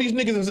look at all these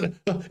niggas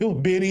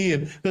and Benny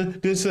and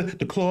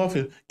the Cloth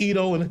and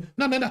Ito and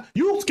no.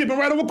 You skipping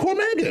right over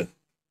Cormega.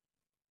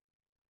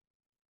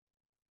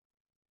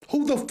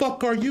 Who the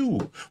fuck are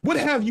you? What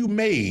have you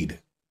made?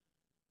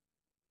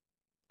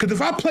 Because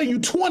if I play you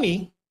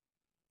 20,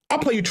 I'll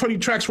play you 20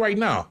 tracks right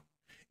now.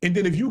 And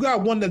then if you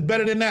got one that's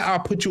better than that, I'll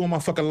put you on my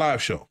fucking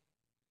live show.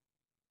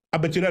 I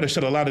bet you that'll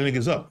shut a lot of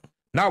niggas up.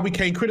 Now we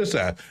can't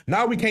criticize.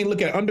 Now we can't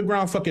look at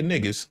underground fucking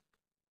niggas.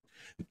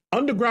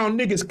 Underground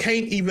niggas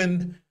can't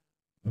even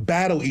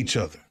battle each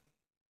other.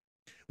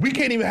 We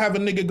can't even have a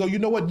nigga go, you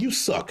know what, you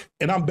suck,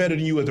 and I'm better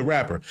than you as a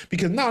rapper.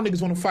 Because now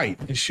niggas want to fight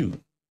and shoot.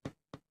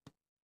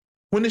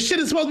 When the shit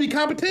is supposed to be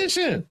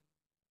competition.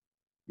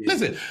 Yeah.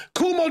 Listen,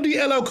 Kool Moe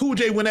Dee, LL Cool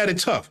J went at it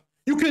tough.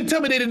 You couldn't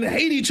tell me they didn't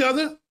hate each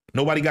other.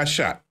 Nobody got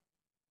shot.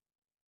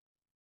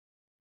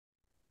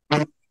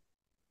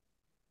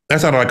 That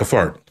sounded like a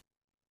fart.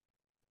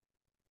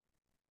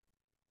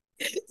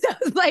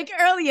 Sounds like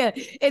earlier,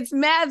 it's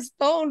Mav's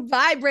phone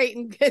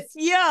vibrating because,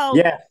 yeah.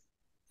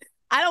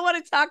 I don't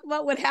want to talk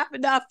about what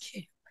happened off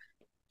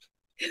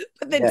camera,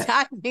 but the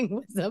timing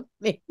was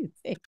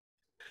amazing.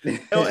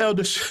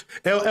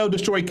 LL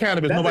destroyed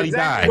cannabis. That's nobody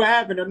exactly died. What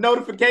happened? A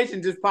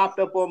notification just popped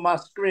up on my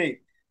screen.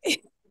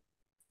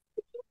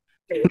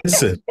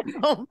 Listen.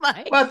 Oh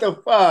my! What the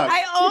fuck?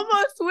 I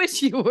almost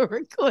wish you were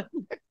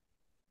recording.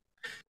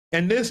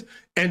 And if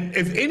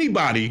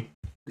anybody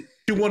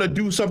you want to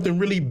do something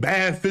really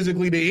bad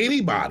physically to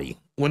anybody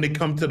when they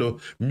come to the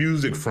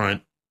music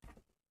front,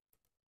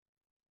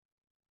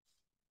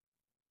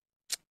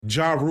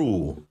 Ja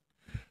Rule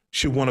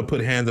should want to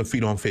put hands and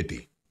feet on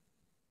 50.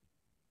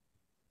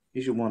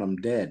 He should want him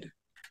dead.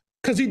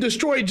 Because he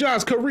destroyed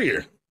Ja's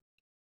career.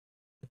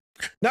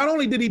 Not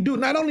only did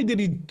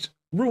he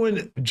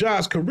ruin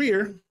Ja's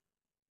career,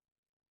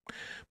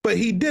 but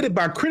he did it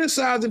by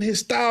criticizing his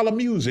style of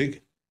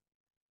music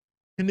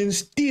and then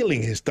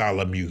stealing his style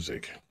of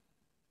music.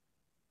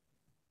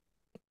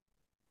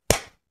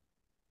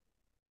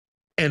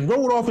 And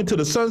rode off into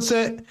the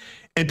sunset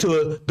and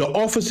to the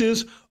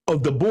offices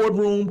of the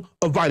boardroom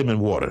of Vitamin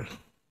Water.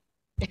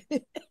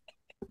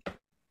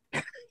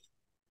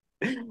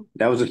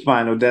 That was his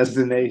final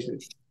destination.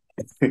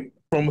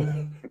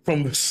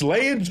 From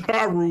slaying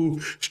Ja Rule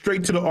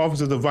straight to the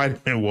offices of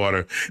Vitamin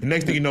Water. And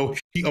next thing you know,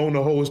 he owned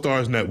the whole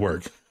Stars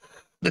Network.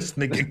 This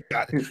nigga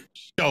got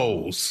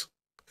shows.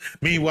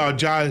 Meanwhile,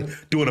 Ja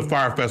doing a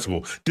fire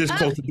festival. This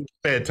close to doing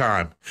Fed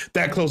time.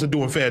 That close to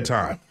doing Fed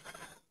time.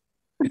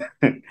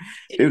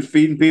 They was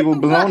feeding people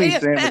bologna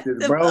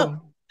sandwiches,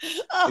 bro.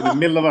 In the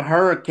middle of a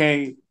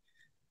hurricane.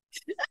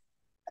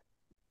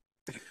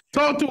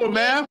 Talk to him,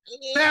 man.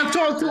 Sam,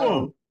 talk to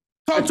him.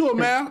 Talk to him,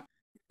 man.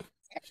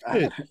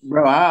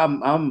 Bro,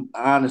 I'm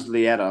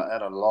honestly at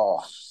a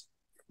loss.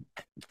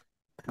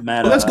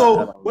 Let's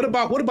go. What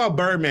about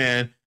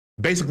Birdman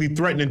basically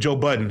threatening Joe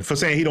Budden for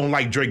saying he don't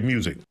like Drake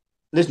music?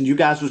 Listen, you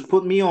guys was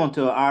putting me on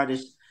to an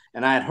artist,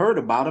 and I had heard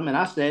about him, and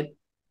I said,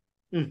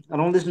 I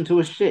don't listen to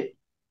his shit.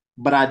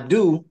 But I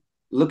do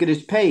look at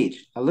his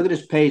page. I look at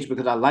his page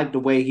because I like the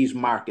way he's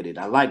marketed.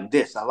 I like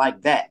this. I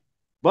like that.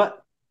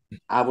 But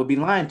I would be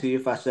lying to you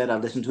if I said I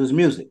listen to his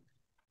music.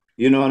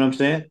 You know what I'm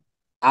saying?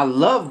 I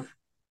love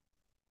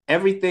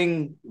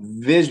everything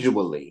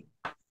visually,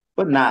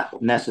 but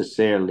not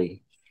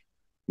necessarily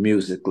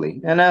musically.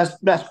 And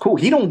that's cool.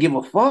 He don't give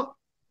a fuck.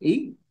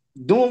 He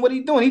doing what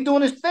he doing. He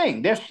doing his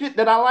thing. There's shit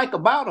that I like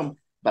about him,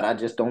 but I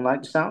just don't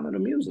like the sound of the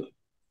music.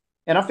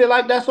 And I feel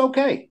like that's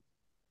okay.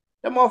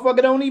 That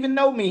motherfucker don't even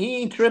know me. He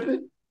ain't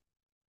tripping.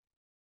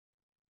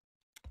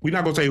 We're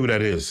not gonna say who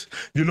that is.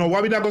 You know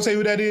why we're not gonna say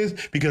who that is?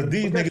 Because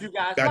these niggas you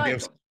guys goddamn like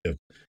sensitive.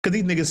 Because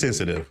these niggas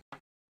sensitive.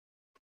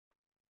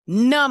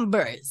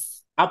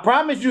 Numbers. I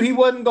promise you he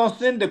wasn't gonna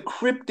send a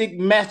cryptic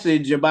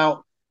message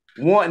about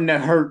wanting to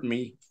hurt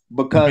me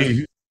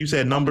because you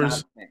said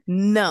numbers.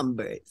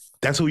 Numbers.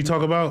 That's what we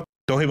talk about.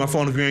 Don't hit my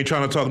phone if you ain't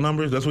trying to talk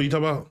numbers. That's what you talk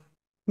about.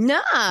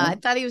 Nah, I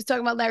thought he was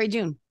talking about Larry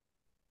June.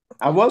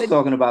 I was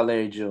talking about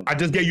Larry June. I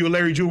just gave you a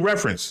Larry June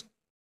reference.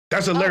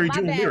 That's a Larry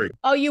June lyric.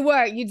 Oh, you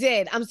were. You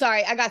did. I'm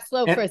sorry. I got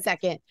slow for a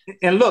second.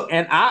 And look,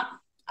 and I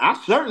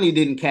certainly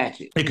didn't catch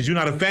it. Because you're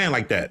not a fan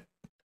like that.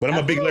 But I'm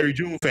a big Larry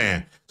June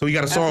fan. So he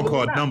got a song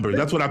called Numbers.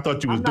 That's what I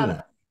thought you was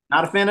doing.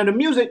 Not a fan of the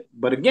music,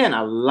 but again,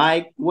 I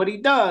like what he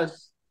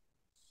does.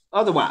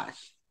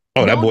 Otherwise.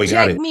 Oh, that boy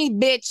got it. Check me,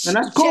 bitch. And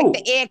that's cool.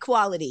 Check the air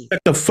quality.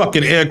 Check the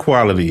fucking air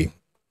quality.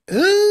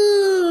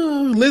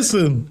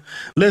 Listen,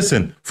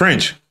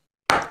 French.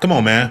 Come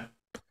on, man.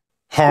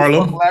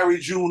 Harlem. Larry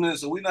June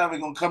is, so we're not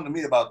even gonna come to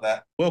me about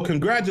that. Well,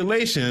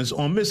 congratulations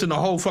on missing the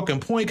whole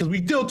fucking point because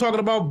we still talking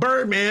about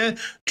Birdman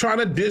trying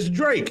to diss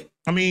Drake.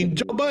 I mean,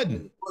 Joe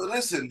Budden. Well,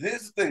 listen,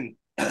 here's the thing.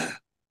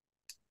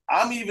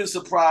 I'm even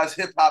surprised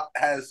hip hop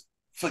has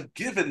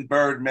forgiven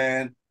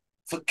Birdman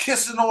for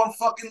kissing on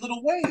fucking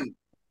Lil Wayne.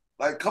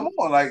 Like, come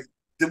on, like,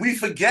 did we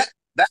forget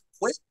that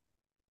quick?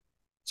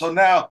 So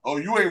now, oh,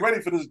 you ain't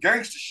ready for this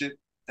gangster shit.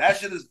 That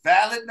shit is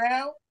valid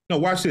now? No,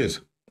 watch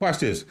this. Watch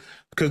this.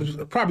 Because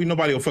probably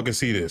nobody will fucking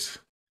see this.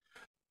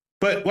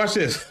 But watch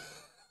this.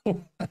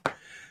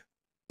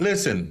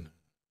 Listen.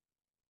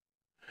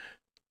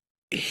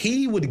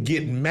 He would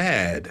get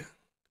mad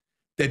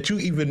that you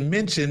even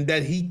mentioned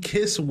that he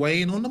kissed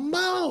Wayne on the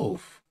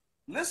mouth.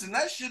 Listen,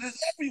 that shit is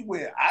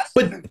everywhere. I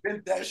didn't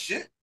invent that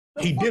shit.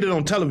 He did it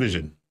on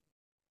television.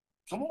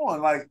 Come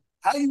on, like,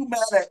 how you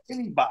mad at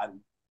anybody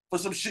for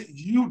some shit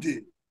you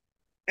did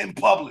in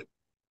public,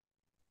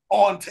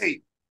 on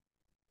tape,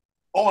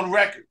 on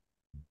record?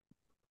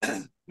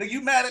 Nigga,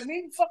 you mad at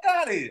me? Fuck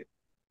out of here.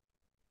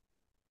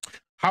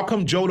 How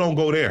come Joe don't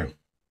go there?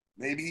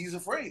 Maybe he's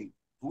afraid.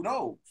 Who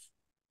knows?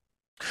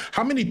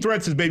 How many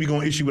threats is Baby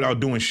gonna issue without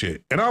doing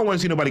shit? And I don't want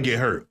to see nobody get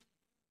hurt.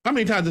 How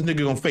many times this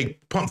nigga gonna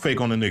pump fake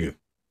on the nigga?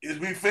 Is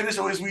we finished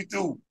or is we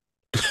through?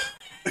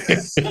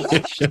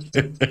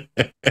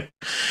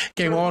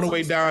 Came all the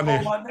way down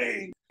there. One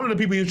of the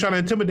people he was trying to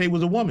intimidate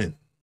was a woman.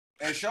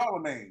 And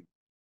Charlemagne.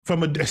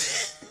 From a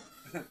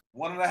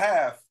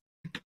 1.5.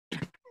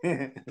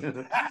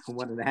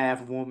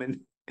 1.5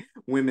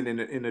 women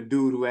in a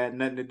dude who had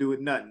nothing to do with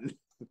nothing.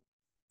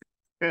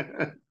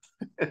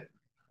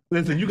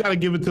 Listen, you got to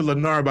give it to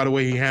Lennar by the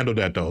way he handled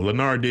that, though.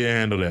 Lennar did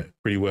handle that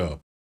pretty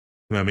well.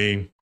 You know what I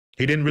mean?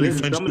 He didn't really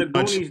flinch some of the too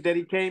much. goonies that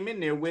he came in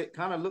there with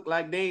kind of looked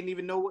like they didn't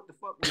even know what the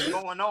fuck was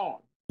going on.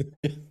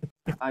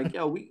 Like,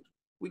 yo, we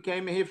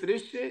came in here for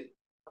this shit.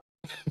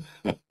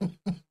 All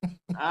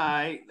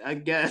right, I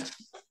guess.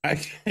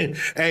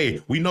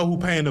 Hey, we know who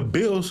paying the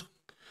bills.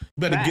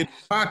 You better get in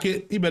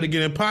pocket. You better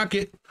get in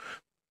pocket.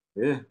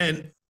 Yeah.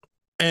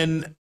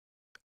 And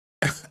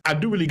I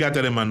do really got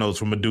that in my notes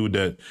from a dude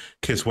that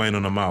kissed Wayne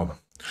on the mouth.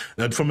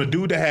 From a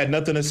dude that had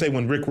nothing to say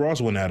when Rick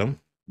Ross went at him.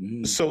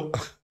 So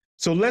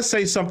let's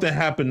say something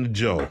happened to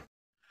Joe.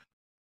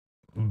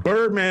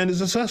 Birdman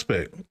is a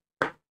suspect.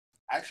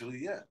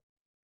 Actually, yeah.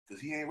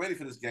 Because he ain't ready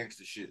for this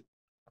gangster shit.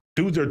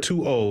 Dudes are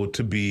too old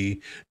to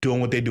be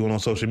doing what they're doing on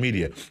social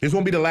media. This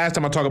won't be the last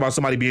time I talk about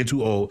somebody being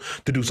too old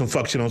to do some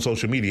fuck shit on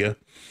social media.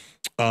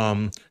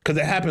 Because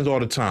it happens all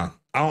the time.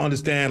 I don't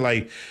understand,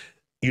 like,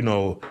 you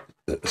know,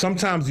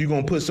 sometimes you're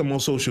going to put something on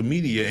social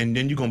media and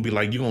then you're going to be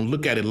like, you're going to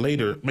look at it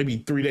later, maybe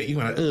 3 days,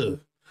 you're going to,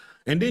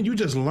 and then you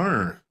just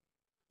learn.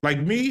 Like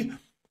me,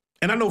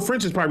 and I know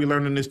French is probably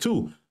learning this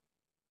too.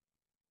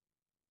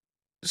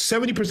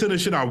 70% of the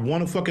shit I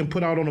want to fucking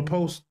put out on a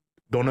post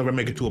don't ever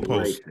make it to a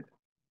post.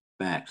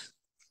 Facts.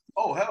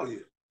 Oh, hell yeah.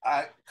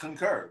 I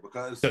concur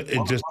because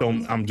it just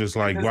don't. I'm just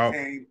like, wow.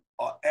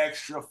 Are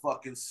extra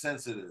fucking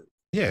sensitive.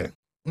 Yeah.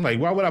 I'm like,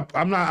 why would I?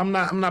 I'm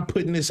not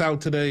putting this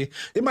out today.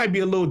 It might be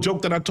a little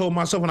joke that I told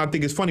myself and I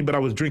think it's funny, but I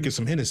was drinking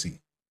some Hennessy.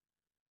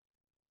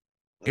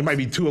 It might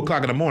be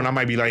 2:00 in the morning. I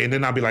might be like, and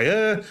then I'll be like,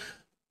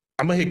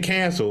 I'm gonna hit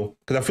cancel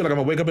because I feel like I'm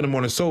gonna wake up in the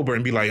morning sober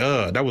and be like,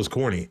 that was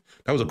corny.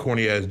 That was a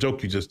corny ass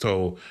joke you just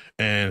told,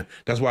 and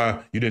that's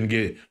why you didn't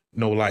get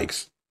no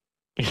likes.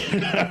 You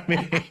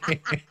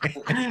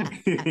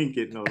didn't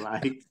get no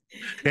likes,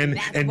 and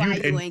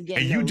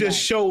you just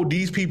showed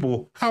these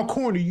people how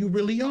corny you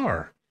really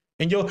are.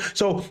 And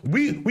so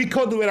we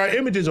cultivate our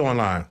images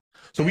online.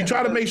 So we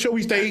try to make sure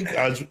we stay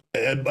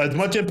as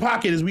much in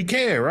pocket as we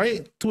can,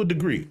 right? To a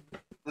degree.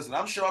 Listen,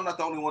 I'm sure I'm not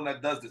the only one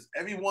that does this.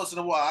 Every once in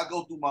a while, I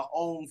go through my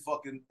own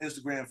fucking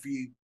Instagram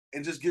feed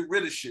and just get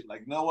rid of shit.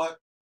 Like, you know what?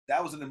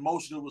 That was an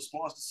emotional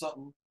response to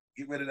something.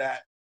 Get rid of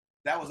that.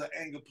 That was an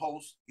anger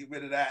post. Get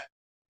rid of that.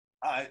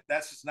 All right,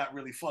 that's just not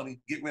really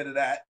funny. Get rid of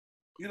that.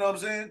 You know what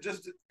I'm saying?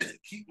 Just to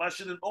keep my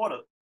shit in order.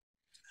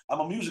 I'm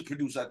a music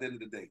producer at the end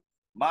of the day.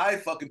 My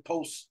fucking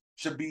posts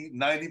should be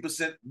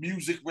 90%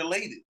 music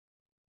related.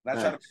 And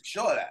I try to make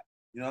sure of that.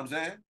 You know what I'm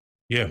saying?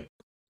 Yeah.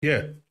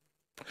 Yeah.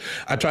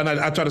 I try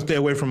to stay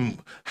away from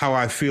how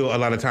I feel a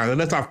lot of times,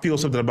 unless I feel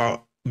something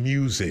about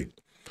music.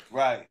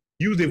 Right.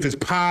 Usually if it's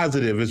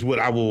positive is what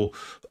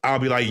I'll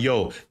be like,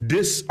 yo,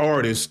 this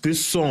artist,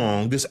 this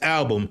song, this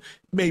album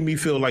made me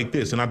feel like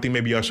this. And I think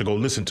maybe I should go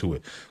listen to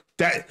it.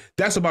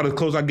 That's about as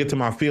close I get to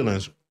my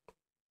feelings.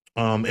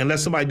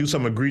 Unless somebody do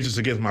something egregious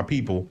against my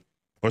people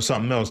or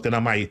something else, then I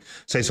might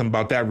say something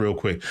about that real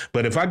quick.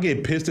 But if I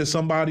get pissed at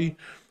somebody,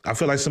 I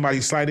feel like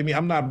somebody slighted me,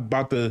 I'm not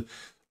about to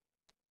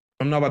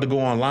go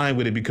online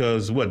with it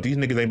because these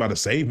niggas ain't about to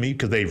save me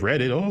because they've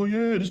read it. Oh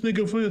yeah, this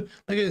nigga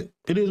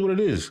it is what it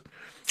is.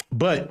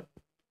 But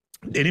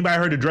anybody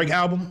heard the Drake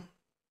album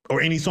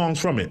or any songs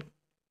from it?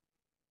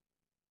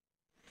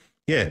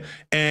 Yeah.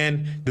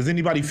 And does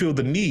anybody feel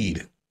the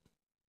need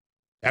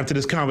after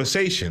this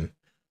conversation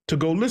to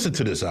go listen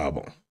to this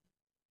album?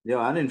 Yo,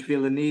 I didn't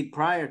feel the need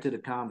prior to the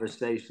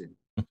conversation.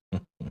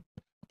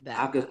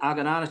 I could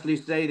honestly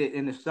say that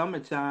in the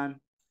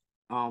summertime,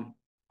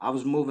 I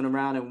was moving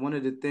around, and one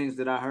of the things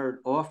that I heard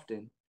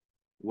often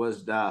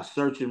was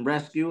Search and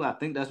Rescue. I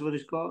think that's what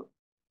it's called.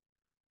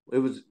 It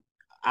was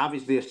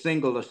obviously a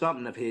single or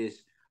something of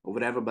his or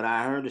whatever, but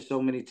I heard it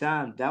so many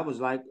times. That was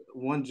like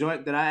one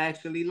joint that I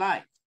actually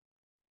liked.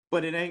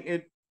 But it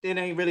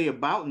ain't really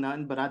about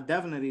nothing, but I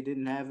definitely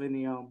didn't have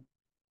any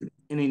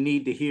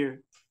need to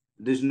hear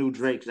this new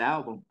Drake's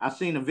album. I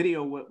seen a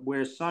video where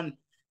his son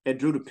had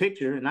drew the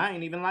picture, and I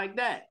ain't even like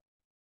that.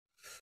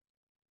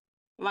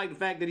 I like the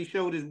fact that he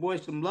showed his boy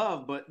some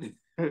love, but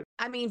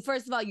I mean,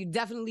 first of all, you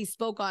definitely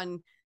spoke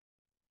on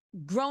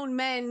grown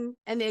men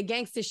and their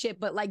gangster shit,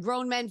 but like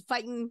grown men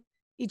fighting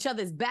each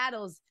other's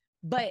battles.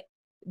 But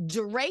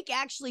Drake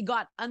actually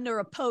got under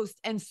a post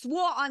and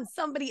swore on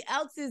somebody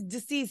else's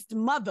deceased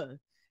mother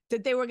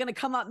that they were going to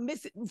come up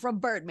missing from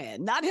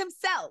Birdman, not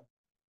himself.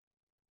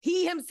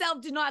 He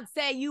himself did not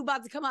say you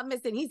about to come up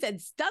missing. He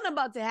said, "Stun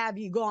about to have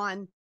you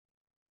gone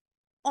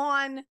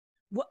on."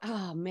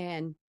 Oh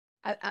man,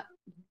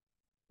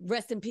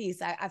 rest in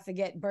peace. I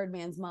forget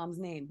Birdman's mom's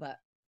name, but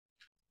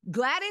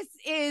Gladys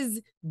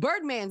is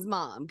Birdman's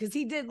mom because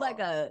he did like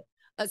a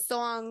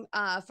song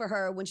for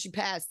her when she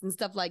passed and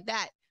stuff like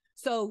that.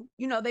 So,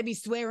 they be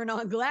swearing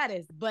on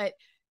Gladys, but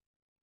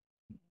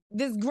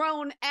this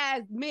grown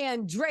ass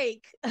man,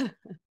 Drake,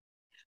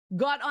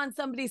 got on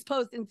somebody's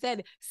post and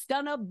said,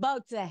 "Stun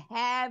about to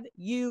have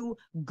you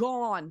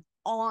gone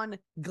on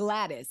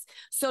Gladys."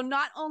 So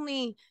not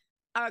only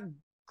are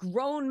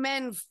grown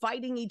men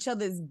fighting each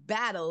other's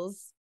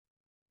battles,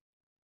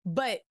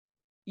 but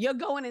you're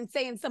going and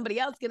saying somebody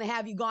else gonna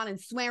have you gone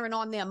and swearing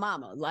on their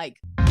mama. Like,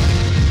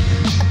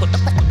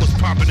 what's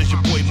poppin' is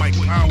your boy Mike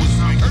Powers.